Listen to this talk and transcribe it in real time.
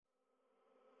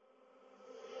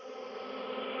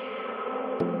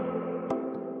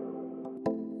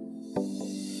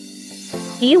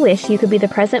Do you wish you could be the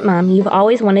present mom you've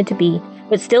always wanted to be,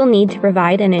 but still need to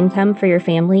provide an income for your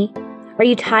family? Are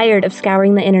you tired of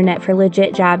scouring the internet for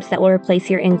legit jobs that will replace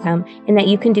your income and that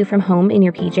you can do from home in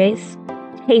your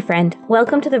PJs? Hey friend,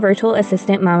 welcome to the Virtual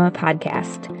Assistant Mama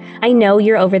podcast. I know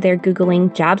you're over there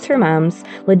Googling jobs for moms,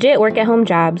 legit work-at-home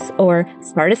jobs, or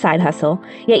start a side hustle,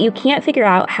 yet you can't figure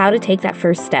out how to take that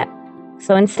first step.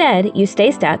 So instead, you stay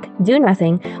stuck, do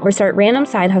nothing, or start random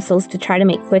side hustles to try to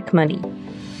make quick money.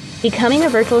 Becoming a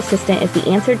virtual assistant is the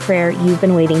answered prayer you've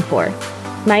been waiting for.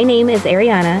 My name is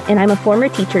Ariana, and I'm a former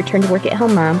teacher turned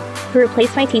work-at-home mom who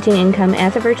replaced my teaching income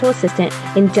as a virtual assistant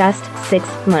in just 6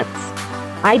 months.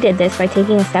 I did this by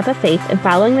taking a step of faith and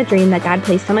following the dream that God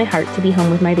placed on my heart to be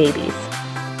home with my babies.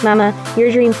 Mama,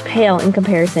 your dreams pale in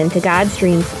comparison to God's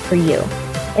dreams for you.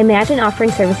 Imagine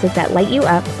offering services that light you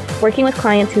up, working with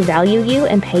clients who value you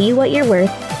and pay you what you're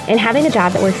worth, and having a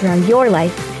job that works around your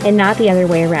life and not the other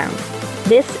way around.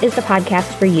 This is the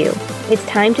podcast for you. It's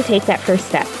time to take that first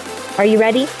step. Are you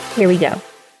ready? Here we go.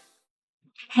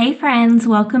 Hey friends,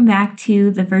 welcome back to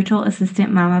the Virtual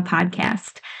Assistant Mama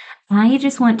podcast. I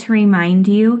just want to remind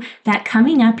you that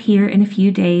coming up here in a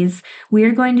few days,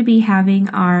 we're going to be having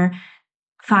our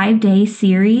 5-day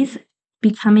series,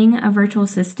 Becoming a Virtual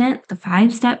Assistant, the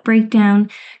 5-step breakdown,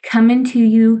 coming to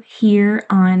you here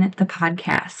on the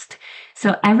podcast.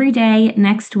 So every day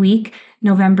next week,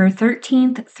 November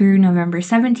 13th through November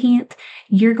 17th,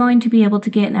 you're going to be able to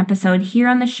get an episode here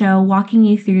on the show walking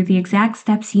you through the exact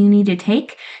steps you need to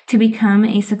take to become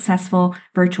a successful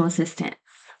virtual assistant.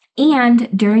 And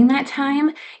during that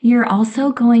time, you're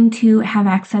also going to have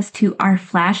access to our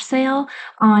flash sale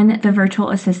on the Virtual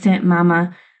Assistant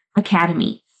Mama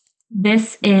Academy.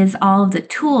 This is all of the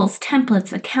tools,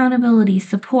 templates, accountability,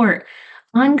 support,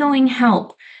 ongoing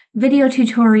help, video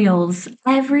tutorials,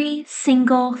 every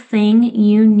single thing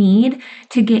you need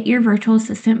to get your virtual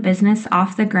assistant business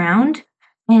off the ground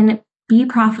and be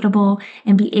profitable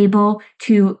and be able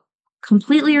to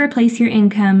completely replace your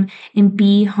income and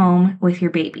be home with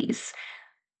your babies.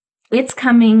 It's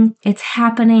coming. It's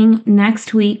happening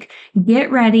next week.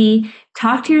 Get ready.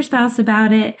 Talk to your spouse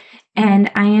about it. And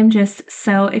I am just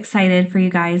so excited for you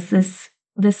guys. This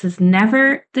is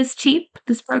never this cheap.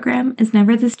 This program is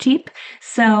never this cheap.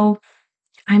 So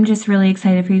I'm just really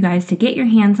excited for you guys to get your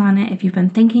hands on it. If you've been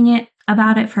thinking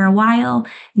about it for a while,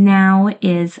 now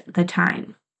is the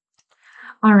time.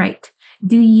 All right.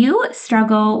 Do you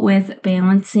struggle with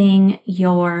balancing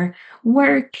your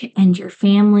work and your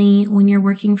family when you're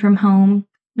working from home?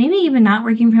 Maybe even not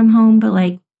working from home,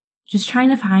 but just trying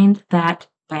to find that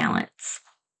balance.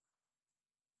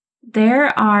 There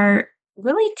are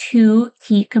really 2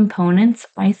 key components,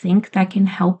 I think, that can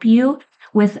help you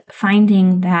with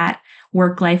finding that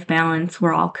work-life balance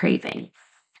we're all craving.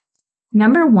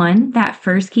 Number 1, that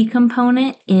first key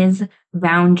component is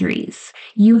boundaries.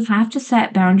 You have to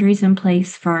set boundaries in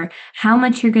place for how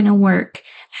much you're going to work,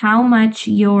 how much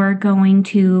you're going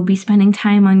to be spending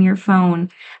time on your phone,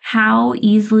 how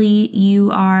easy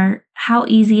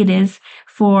it is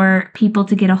for people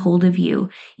to get a hold of you.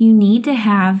 You need to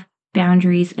have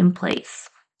boundaries in place.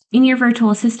 In your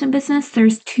virtual assistant business,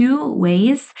 there's 2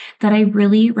 ways that I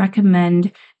really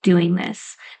recommend doing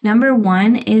this. Number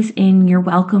 1 is in your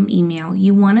welcome email.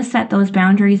 You want to set those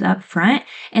boundaries up front,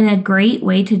 and a great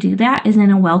way to do that is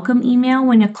in a welcome email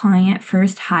when a client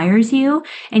first hires you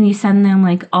and you send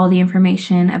them all the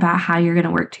information about how you're going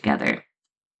to work together.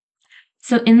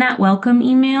 So in that welcome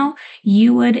email,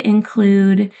 you would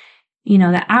include,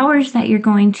 the hours that you're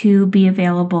going to be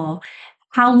available,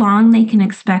 how long they can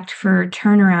expect for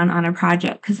turnaround on a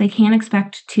project, because they can't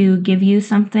expect to give you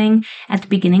something at the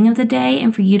beginning of the day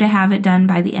and for you to have it done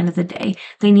by the end of the day.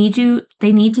 They need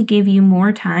to give you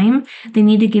more time. They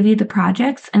need to give you the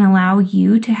projects and allow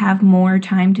you to have more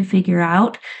time to figure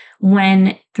out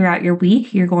when throughout your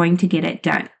week you're going to get it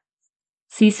done.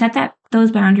 So you set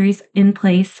those boundaries in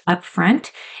place up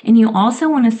front, and you also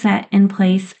want to set in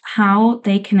place how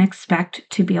they can expect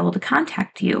to be able to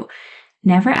contact you.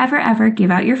 Never, ever, ever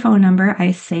give out your phone number.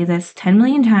 I say this 10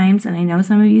 million times, and I know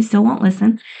some of you still won't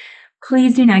listen.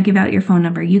 Please do not give out your phone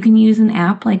number. You can use an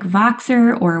app like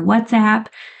Voxer or WhatsApp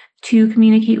to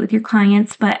communicate with your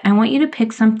clients, but I want you to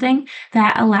pick something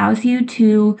that allows you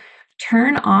to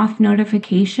turn off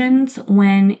notifications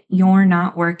when you're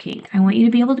not working. I want you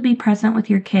to be able to be present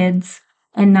with your kids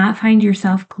and not find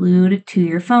yourself glued to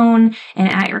your phone and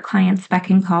at your client's beck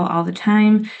and call all the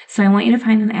time. So I want you to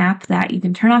find an app that you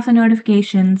can turn off the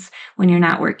notifications when you're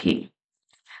not working.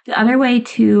 The other way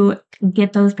to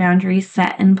get those boundaries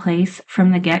set in place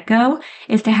from the get-go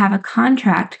is to have a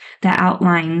contract that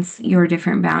outlines your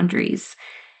different boundaries.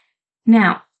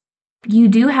 Now, you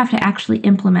do have to actually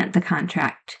implement the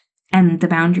contract and the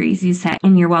boundaries you set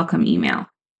in your welcome email.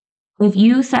 If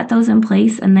you set those in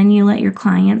place and then you let your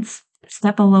clients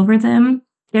step all over them,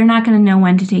 they're not going to know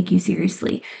when to take you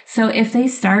seriously. So if they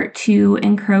start to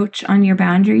encroach on your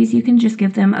boundaries, you can just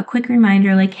give them a quick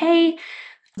reminder like, hey,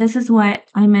 this is what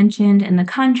I mentioned in the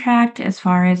contract as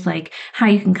far as like how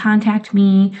you can contact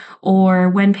me or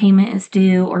when payment is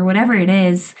due or whatever it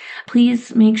is.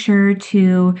 Please make sure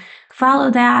to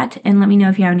follow that and let me know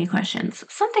if you have any questions.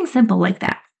 Something simple like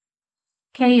that.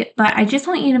 Okay, but I just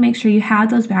want you to make sure you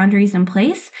have those boundaries in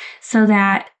place so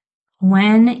that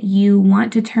when you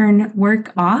want to turn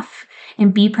work off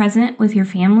and be present with your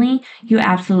family, you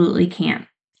absolutely can.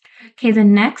 Okay, the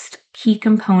next key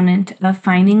component of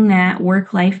finding that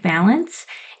work-life balance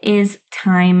is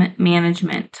time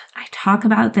management. I talk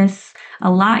about this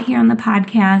a lot here on the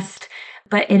podcast,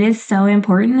 but it is so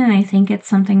important, and I think it's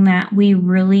something that we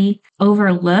really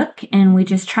overlook, and we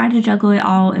just try to juggle it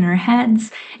all in our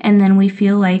heads, and then we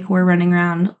feel like we're running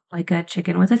around like a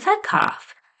chicken with its head cut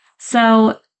off.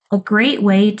 So a great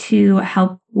way to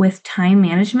help with time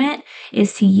management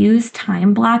is to use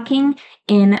time blocking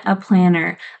in a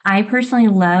planner. I personally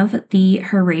love the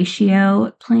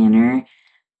Horacio planner,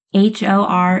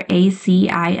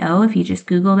 Horacio. If you just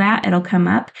Google that, it'll come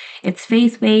up. It's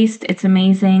faith-based. It's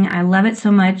amazing. I love it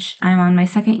so much. I'm on my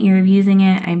second year of using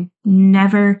it. I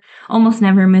almost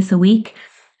never miss a week.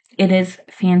 It is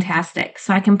fantastic.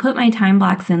 So I can put my time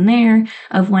blocks in there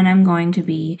of when I'm going to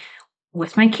be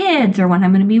with my kids or when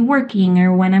I'm going to be working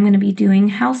or when I'm going to be doing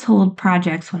household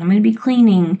projects, when I'm going to be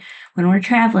cleaning, when we're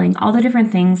traveling, all the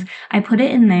different things. I put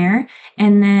it in there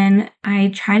and then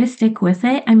I try to stick with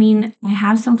it. I mean, I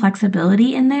have some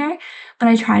flexibility in there, but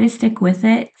I try to stick with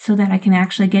it so that I can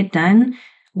actually get done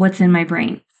what's in my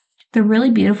brain. The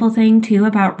really beautiful thing too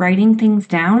about writing things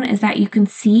down is that you can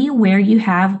see where you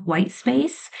have white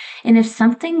space. And if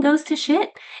something goes to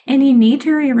shit and you need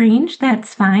to rearrange,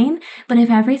 that's fine. But if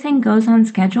everything goes on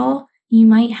schedule, you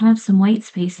might have some white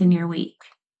space in your week.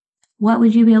 What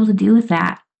would you be able to do with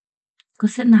that? Go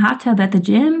sit in the hot tub at the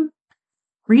gym?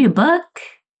 Read a book?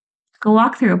 Go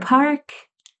walk through a park?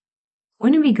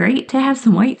 Wouldn't it be great to have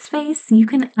some white space? You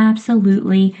can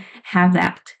absolutely have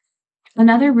that.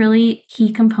 Another really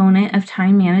key component of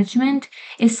time management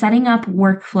is setting up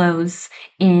workflows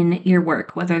in your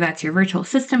work, whether that's your virtual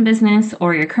assistant business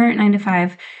or your current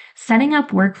 9-to-5. Setting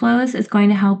up workflows is going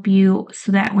to help you so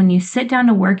that when you sit down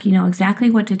to work, you know exactly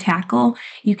what to tackle.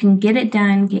 You can get it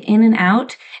done, get in and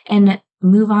out, and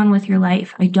move on with your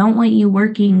life. I don't want you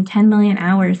working 10 million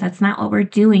hours. That's not what we're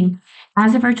doing.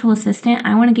 As a virtual assistant,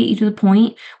 I want to get you to the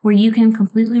point where you can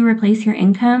completely replace your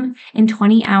income in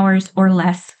 20 hours or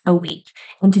less a week.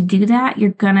 And to do that,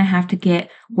 you're going to have to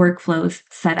get workflows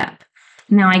set up.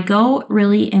 Now, I go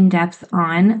really in depth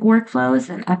on workflows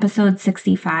in episode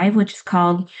 65, which is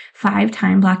called 5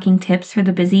 Time Blocking Tips for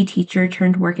the Busy Teacher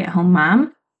Turned Work at Home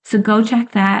Mom. So go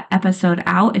check that episode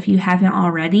out if you haven't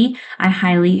already. I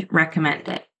highly recommend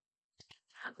it.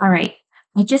 All right.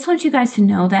 I just want you guys to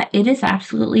know that it is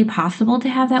absolutely possible to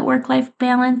have that work-life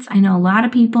balance. I know a lot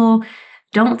of people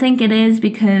don't think it is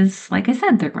because, like I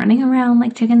said, they're running around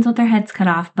like chickens with their heads cut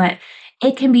off, but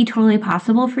it can be totally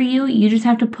possible for you. You just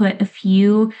have to put a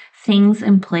few things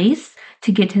in place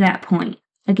to get to that point.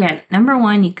 Again, number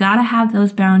one, you got to have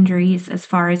those boundaries as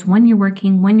far as when you're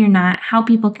working, when you're not, how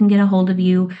people can get a hold of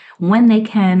you, when they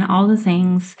can, all the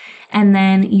things. And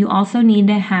then you also need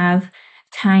to have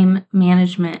time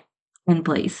management in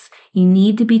place. You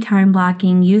need to be time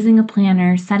blocking, using a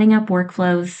planner, setting up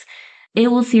workflows. It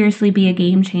will seriously be a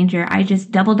game changer. I just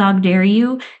double dog dare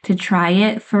you to try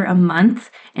it for a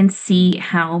month and see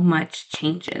how much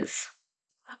changes.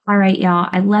 All right, y'all.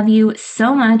 I love you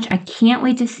so much. I can't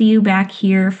wait to see you back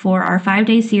here for our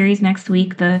 5-day series next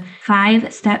week, the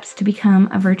 5 steps to become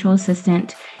a virtual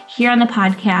assistant here on the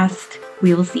podcast.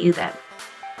 We will see you then.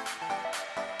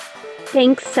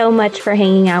 Thanks so much for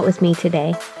hanging out with me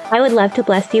today. I would love to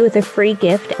bless you with a free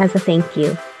gift as a thank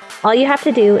you. All you have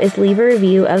to do is leave a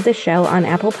review of the show on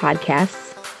Apple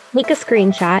Podcasts, take a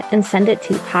screenshot, and send it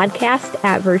to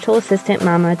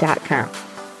podcast@virtualassistantmama.com.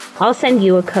 I'll send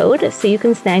you a code so you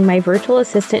can snag my virtual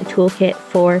assistant toolkit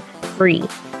for free.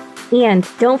 And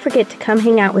don't forget to come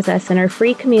hang out with us in our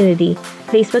free community,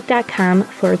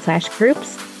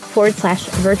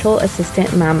 facebook.com/groups/virtual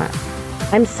assistant mama.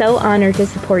 I'm so honored to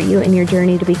support you in your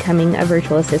journey to becoming a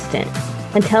virtual assistant.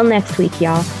 Until next week,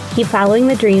 y'all, keep following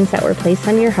the dreams that were placed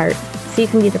on your heart so you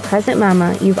can be the present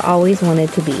mama you've always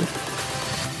wanted to be.